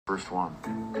First one.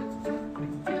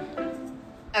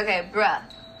 Okay, bruh.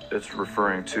 It's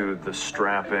referring to the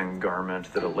strapping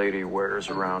garment that a lady wears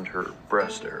around her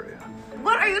breast area.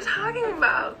 What are you talking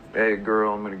about? Hey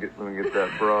girl, let me get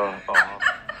that bra off.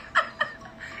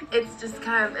 It's just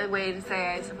kind of a way to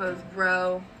say, I suppose,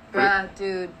 bro, bruh,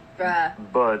 dude, bruh.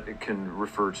 But it can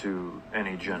refer to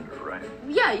any gender, right?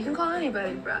 Yeah, you can call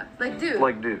anybody bruh. Like dude.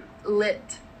 Like dude.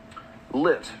 Lit.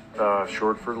 Lit,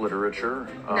 short for literature.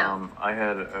 No. I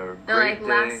had a No, great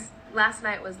like day. last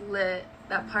night was lit.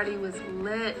 That party was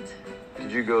lit. Did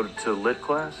you go to lit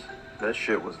class? That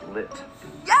shit was lit.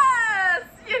 Yes!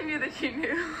 You knew that you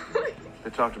knew.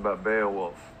 They talked about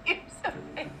Beowulf. You're so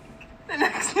fake. The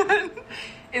next one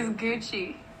is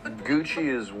Gucci. Gucci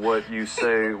is what you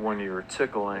say when you're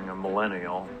tickling a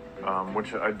millennial,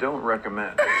 which I don't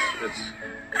recommend.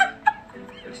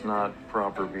 It's not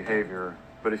proper behavior.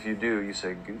 But if you do, you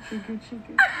say Gucci, Gucci,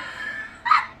 Gucci.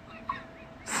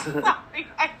 Sorry,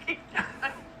 I can't.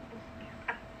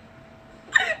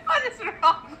 What is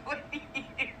wrong with you?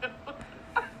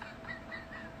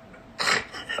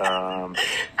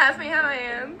 Ask me how I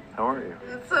am. How are you?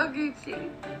 It's so Gucci.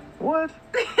 What?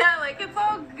 Yeah, like it's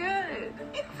all good.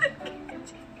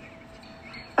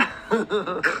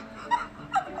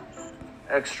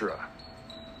 Extra.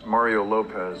 Mario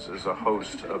Lopez is a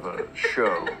host of a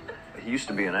show. He used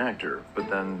to be an actor, but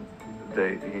then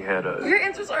he had a... Your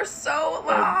answers are so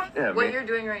long. Yeah, what you're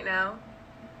doing right now?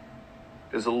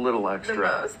 Is a little The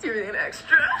extra. most. You're being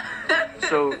extra.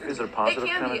 So, is it a positive It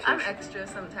can be. connotation? I'm extra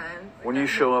sometimes. When you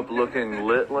show up looking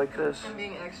lit like this, I'm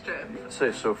being extra. I'd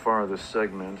say so far this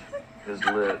segment is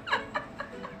lit.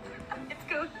 It's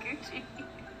go Gucci.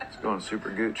 It's going super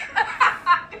gooch.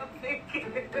 I don't think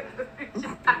it is.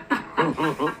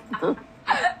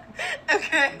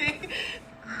 Okay.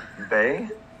 Bay?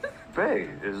 Bay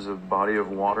is a body of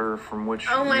water from which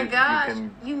Oh my gosh. you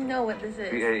can... You know what this is.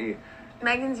 B-A-E.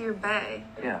 Megan's your bae.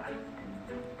 Yeah.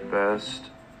 Best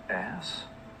ass?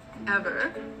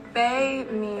 Ever. Bae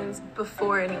means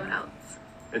before anyone else.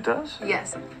 It does?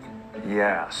 Yes.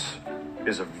 Yes.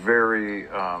 Is a very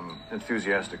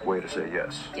enthusiastic way to say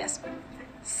yes. Yes.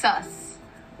 Sus.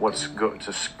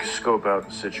 To scope out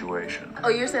the situation. Oh,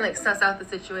 you're saying like suss out the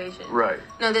situation. Right.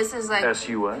 No, this is like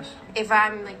S-U-S? if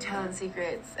I'm like telling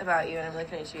secrets about you and I'm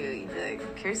looking at you, you'd be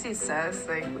like, Kirsty's sus.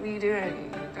 Like, what are you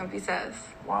doing? Don't be sus.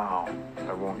 Wow.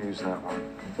 I won't use that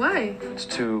one. Why? It's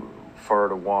too far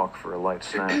to walk for a light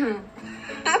snack.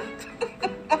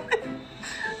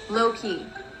 Loki.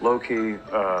 Loki,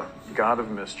 god of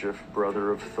mischief,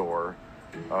 brother of Thor,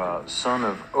 son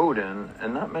of Odin,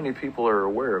 and not many people are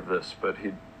aware of this, but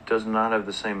he does not have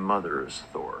the same mother as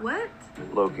Thor. What?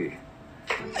 Loki.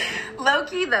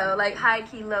 Low-key, though. Like,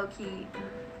 high-key, low-key.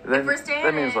 If we're staying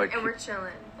that means in like and we're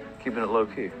chilling. keeping it low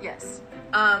key. Yes.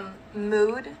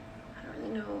 Mood. I don't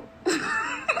really know.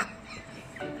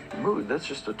 Mood, that's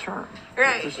just a term.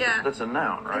 Right, That's yeah. That's a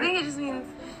noun, I think right? it just means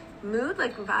mood,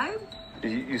 like vibe.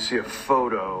 You see a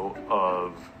photo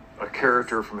of a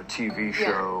character from a TV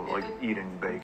show, Yeah. like eating bacon.